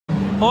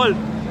Hold.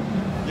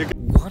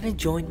 Wanna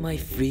join my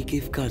free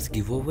gift cards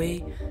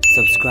giveaway?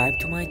 Subscribe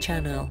to my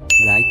channel,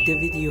 like the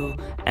video,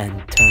 and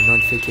turn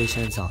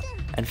notifications on.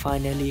 And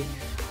finally,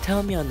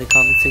 tell me on the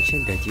comment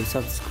section that you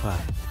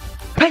subscribe.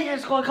 Hey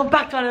guys, welcome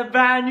back to another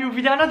brand new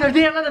video, another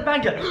day, another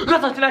banger.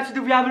 Guys, tonight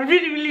we have a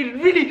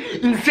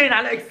really insane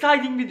and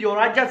exciting video,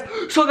 alright guys?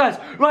 So guys,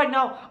 right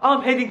now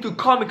I'm heading to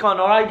Comic-Con,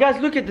 alright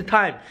guys? Look at the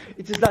time.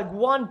 It is like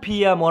 1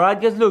 p.m,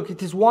 alright guys? Look,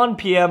 it is 1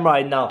 p.m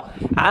right now.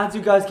 As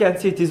you guys can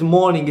see, it is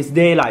morning, it's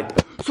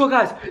daylight. So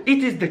guys, it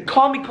is the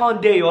Comic-Con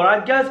day,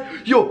 alright guys?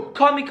 Yo,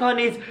 Comic-Con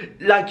is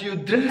like you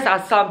dress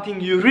as something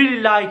you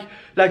really like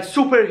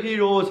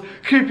superheroes,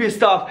 creepy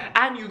stuff,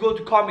 and you go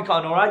to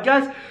Comic-Con, alright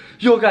guys?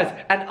 Yo guys,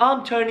 and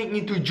I'm turning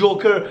into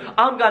Joker.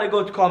 I'm gonna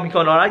go to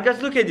Comic-Con, alright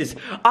guys? Look at this.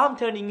 I'm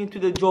turning into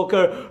the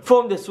Joker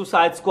from the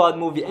Suicide Squad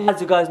movie.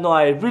 As you guys know,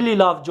 I really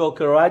love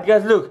Joker, alright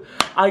guys? Look,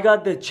 I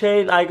got the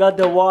chain, I got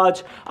the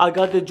watch, I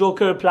got the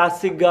Joker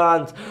plastic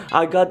guns,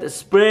 I got the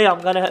spray,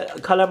 I'm gonna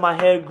color my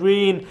hair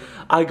green,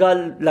 I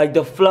got like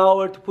the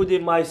flower to put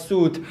in my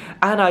suit,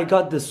 and I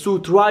got the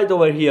suit right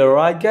over here,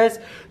 alright guys?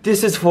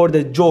 This is for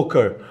the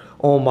Joker.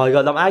 Oh my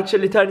god, I'm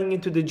actually turning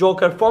into the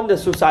Joker from the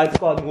Suicide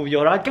Squad movie,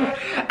 alright?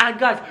 And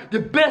guys, the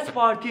best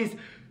part is,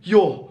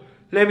 yo,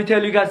 let me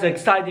tell you guys the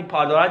exciting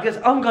part, alright guys?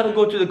 I'm gonna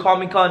go to the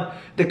Comic-Con.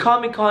 The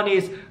Comic-Con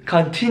is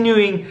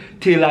continuing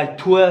till like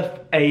 12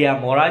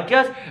 a.m, alright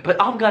guys?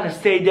 But I'm gonna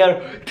stay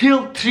there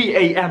till 3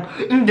 a.m.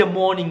 in the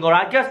morning,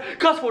 alright guys?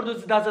 Because for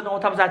those who doesn't know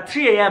what happens at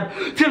 3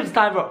 a.m, till it's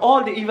time for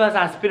all the evils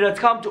and spirits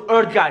come to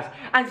Earth, guys.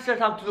 And it's their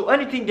time to do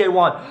anything they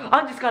want.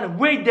 I'm just gonna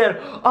wait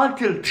there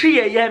until 3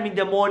 a.m. in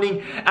the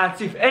morning and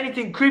see if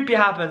anything creepy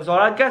happens,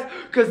 alright guys?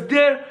 Because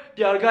there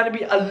are gonna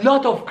be a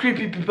lot of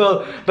creepy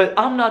people, but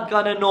I'm not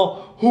gonna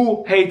know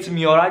who hates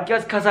me, alright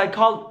guys? Because I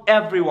call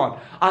everyone.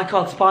 I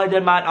call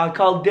Spider-Man, I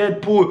call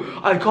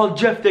Deadpool, I call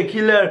Jeff the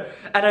Killer,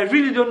 and I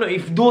really don't know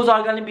if those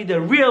are gonna be the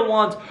real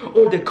ones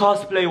or the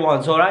cosplay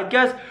ones, alright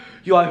guys?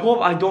 Yo, I hope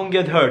I don't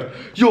get hurt.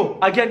 Yo,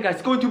 again guys,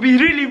 it's going to be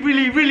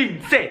really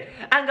insane.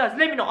 And guys,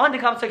 let me know on the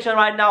comment section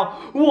right now,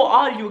 who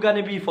are you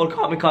gonna be for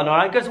Comic-Con,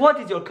 alright guys? What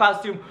is your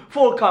costume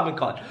for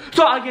Comic-Con?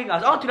 So again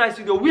guys, on tonight's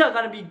video, we are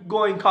gonna be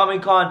going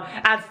Comic-Con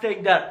and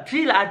staying there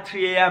till at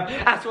 3 a.m.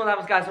 as soon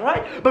as guys,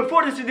 alright? But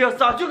before this video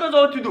starts, you guys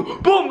know what to do.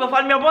 Boom, go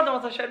follow me on bottom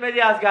of social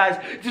medias, guys.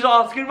 It is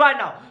all on screen right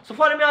now. So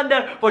follow me on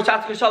there for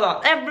chat to shout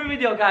out every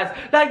video, guys.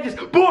 Like this.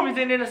 Boom, it's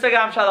in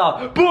Instagram shout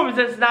out. Boom, it's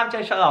in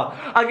Snapchat shout out.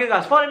 Again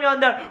guys, follow me on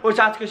there for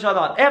chat to shout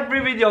out every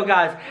video,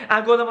 guys.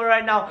 And go down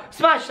right now,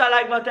 smash that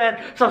like button,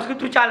 subscribe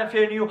to the channel if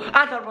you're new,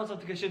 and turn on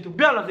notification to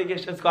be on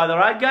notification squad,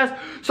 alright guys?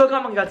 So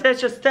come on guys, let's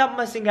just stop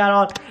messing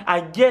around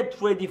and get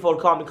ready for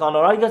Comic-Con,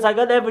 alright guys? I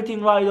got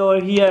everything right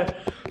over here.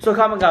 So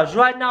come on guys,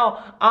 right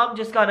now I'm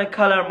just gonna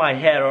color my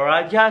hair,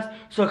 alright guys?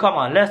 So come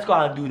on, let's go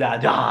and do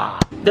that.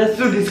 Let's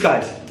do this,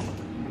 guys.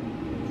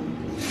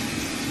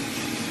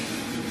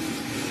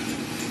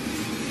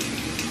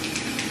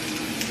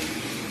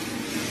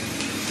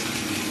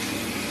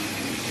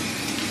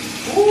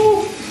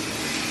 Ooh.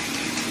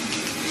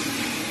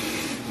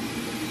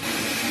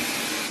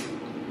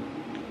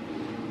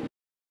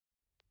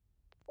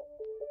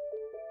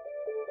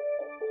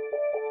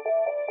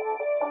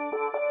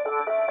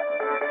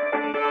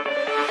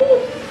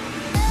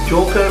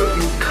 Joker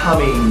is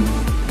coming.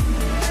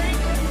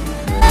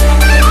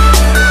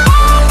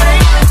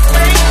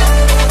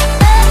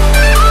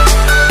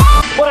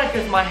 Alright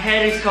guys, my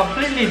hair is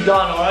completely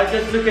done, alright?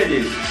 Just look at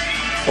this.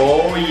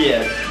 Oh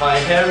yes, my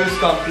hair is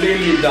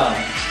completely done.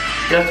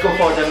 Let's go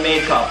for the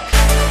makeup.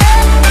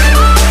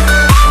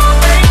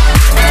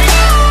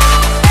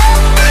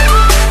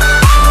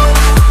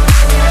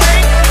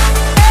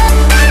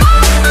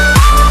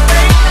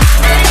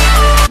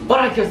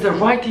 Alright guys, the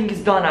writing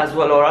is done as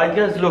well, alright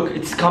guys? Look,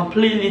 it's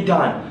completely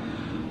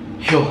done.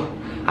 Yo,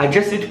 I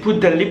just need to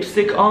put the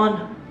lipstick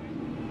on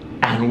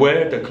and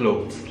wear the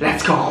clothes.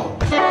 Let's go!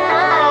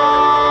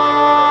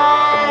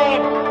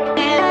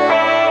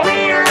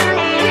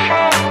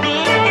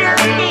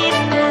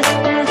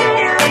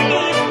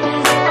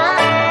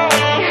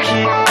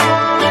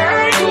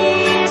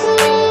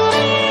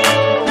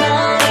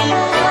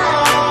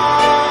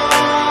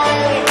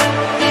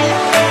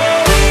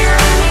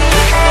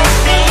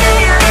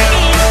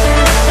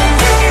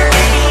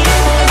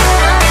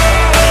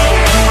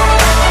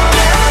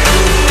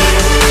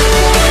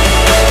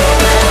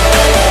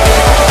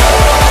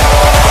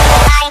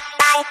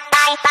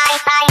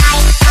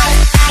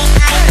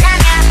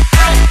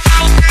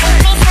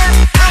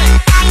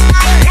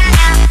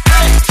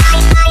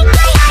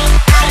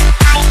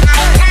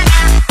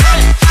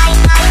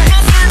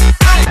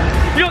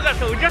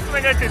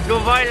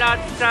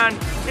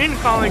 In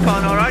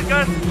Comic-Con, alright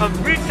guys? A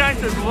big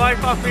thanks to Dubai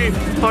Coffee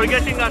for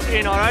getting us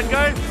in, alright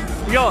guys?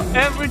 Yo,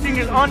 everything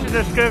is on the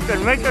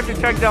description, make sure to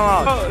check them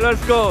out. Oh,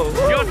 let's go.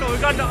 Yo, so we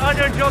got the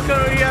other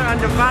Joker here and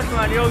the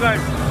Batman, yo guys.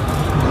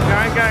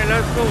 Gang,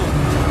 let's go.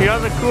 He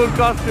has a cool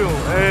costume.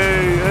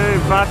 Hey,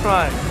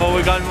 Batman. Oh,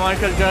 we got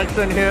Michael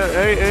Jackson here.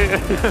 Hey.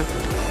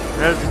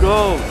 Let's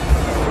go.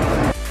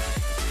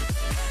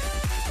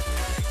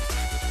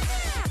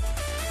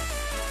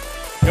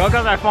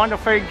 Jokers, I found a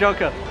fake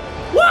Joker.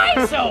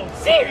 Why so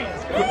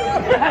serious?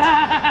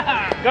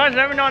 Guys,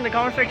 let me know in the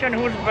comment section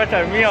who's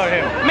better, me or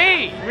him.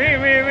 Me! Me.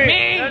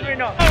 Me. Let me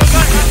know. Oh, we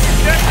got just in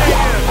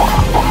here.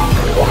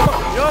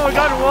 Yo, we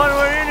got one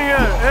more in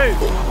here. Hey,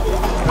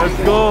 let's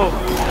go.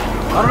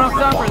 I don't have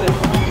time for this.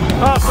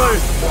 Oh, sorry.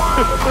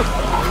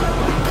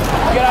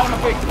 Get out of my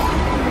face.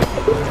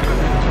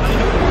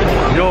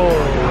 Yo,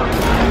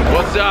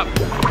 What's up?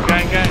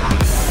 gang.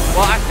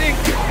 Well, I think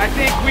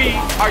we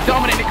are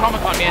dominating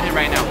Comic-Con Mansion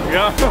right now.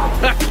 Yeah.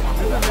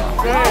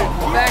 Hey.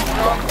 Thanks,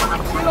 bro.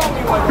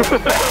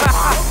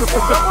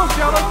 Someone's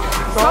jealous.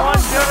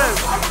 Someone's jealous.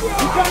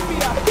 You can't be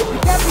that.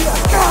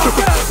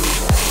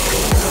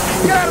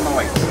 Get out of my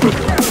way.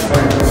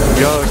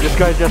 Yo, this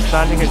guy's just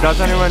standing, he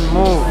doesn't even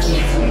move.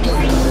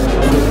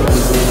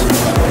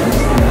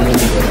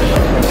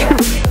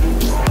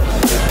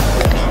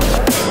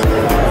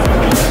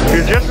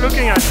 He's just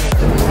looking at me.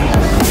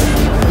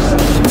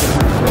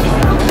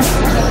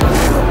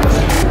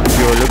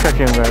 Yo, look at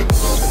him, guys.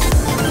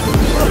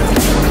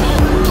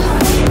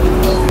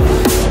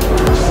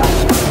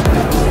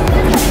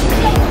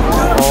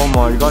 Oh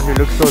my god, he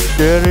looks so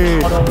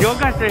scary. Yo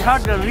guys, they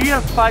had the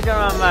real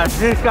Spider-Man mask.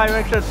 This guy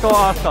makes it so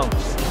awesome.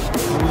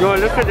 Yo,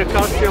 look at the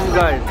costume,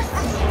 guys.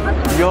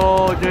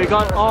 Yo, they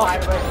got all...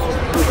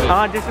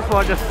 this is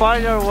for the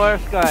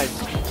Spider-Verse, guys.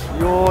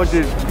 Yo,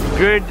 this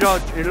great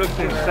job. It looks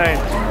insane.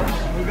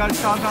 We got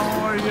Shazam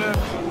over here.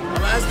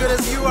 I'm as good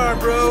as you are,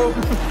 bro.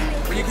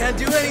 But you can't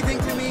do anything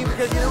to me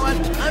because you know what?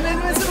 I'm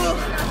invincible.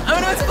 I'm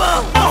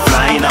invincible.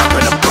 Flying up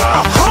in a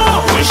bar,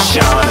 wish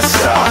on a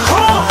star.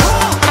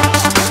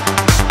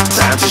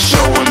 Time to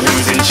show him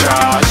who's in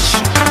charge.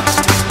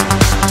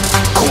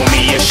 Call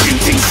me a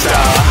shooting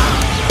star.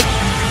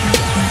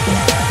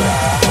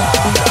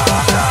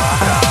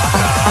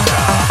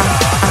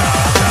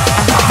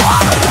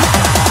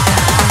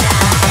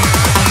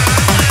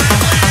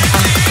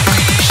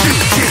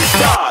 Shooting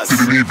stars.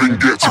 Didn't even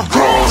get to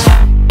cross.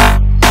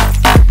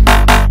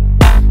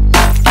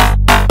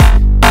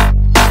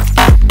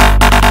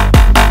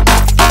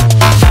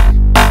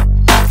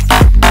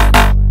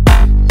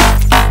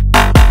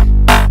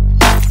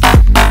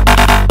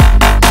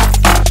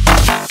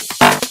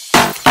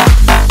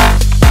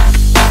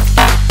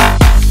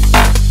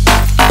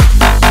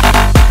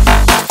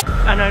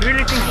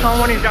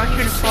 Someone is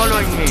actually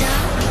following me.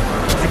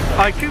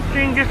 I keep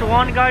seeing this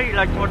one guy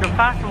like for the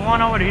past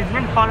 1 hour. He's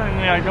been following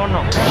me, I don't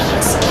know. It's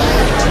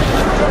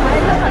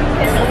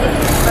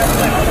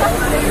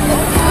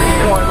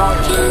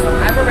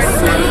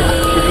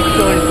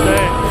so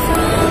insane.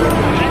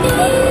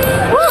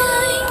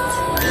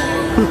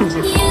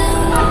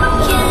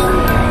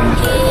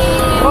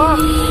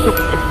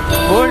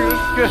 Oh,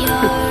 you're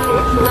scared.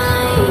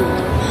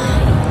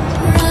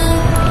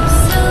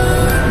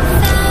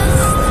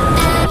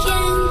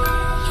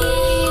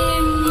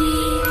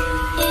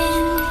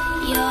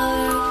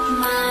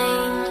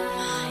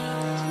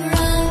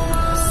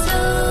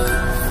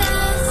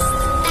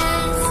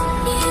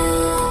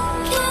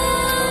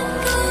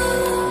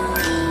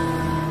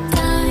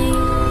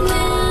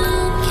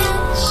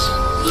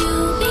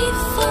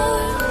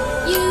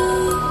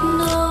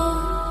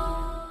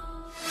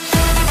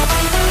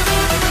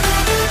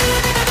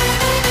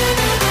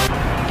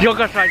 Yo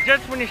guys, I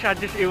just finished at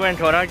this event,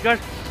 alright guys,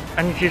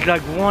 and it is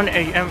like 1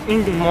 AM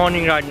in the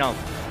morning right now.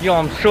 Yo,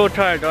 I'm so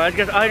tired, alright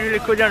guys. I really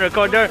couldn't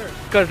record there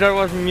because there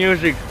was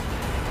music.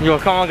 Yo,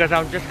 come on guys,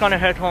 I'm just gonna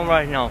head home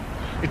right now.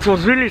 It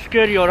was really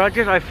scary, alright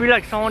guys. I feel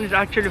like someone is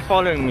actually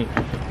following me.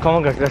 Come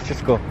on guys, let's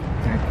just go.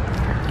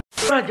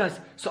 Alright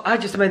guys, so I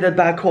just made it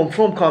back home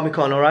from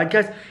Comic-Con, alright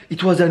guys.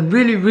 It was a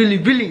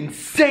really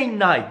insane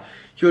night.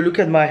 Yo, look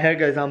at my hair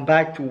guys, I'm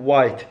back to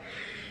white.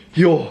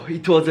 Yo,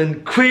 it was a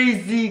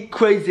crazy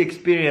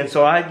experience,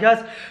 alright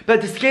guys. But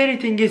the scary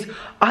thing is,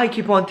 I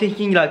keep on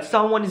thinking like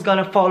someone is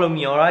gonna follow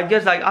me, alright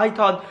guys. Like I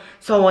thought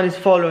someone is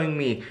following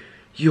me.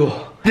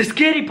 Yo, the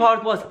scary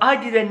part was I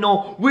didn't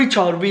know which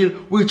are real,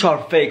 which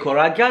are fake,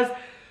 alright guys.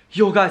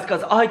 Yo guys,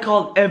 cause I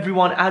called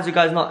everyone, as you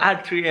guys know,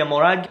 at 3 AM,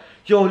 alright.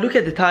 Yo, look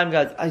at the time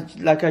guys. I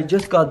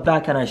just got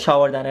back and I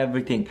showered and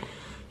everything.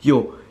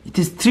 Yo, it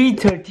is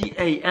 3:30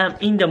 AM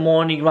in the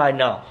morning right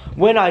now.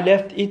 When I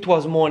left, it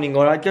was morning,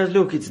 alright guys.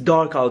 Look, it's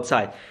dark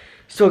outside.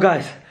 So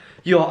guys,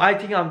 yo, I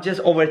think I'm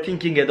just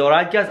overthinking it,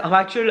 alright guys. I'm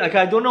actually like,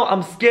 I don't know,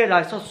 I'm scared.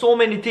 I saw so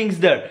many things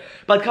there.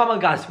 But come on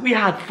guys, we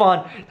had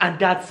fun and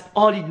that's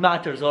all it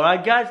matters,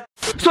 alright guys.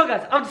 So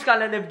guys, I'm just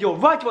gonna end the video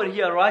right over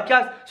here, alright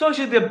guys. So it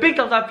should be a big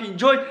thumbs up if you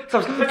enjoyed.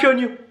 Subscribe if you're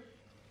new.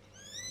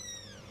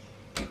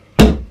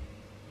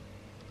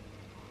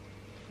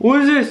 Who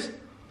is this?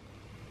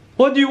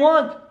 What do you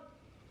want?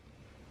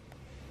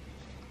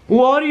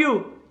 Who are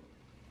you?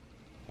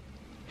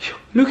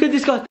 Look at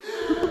this guy.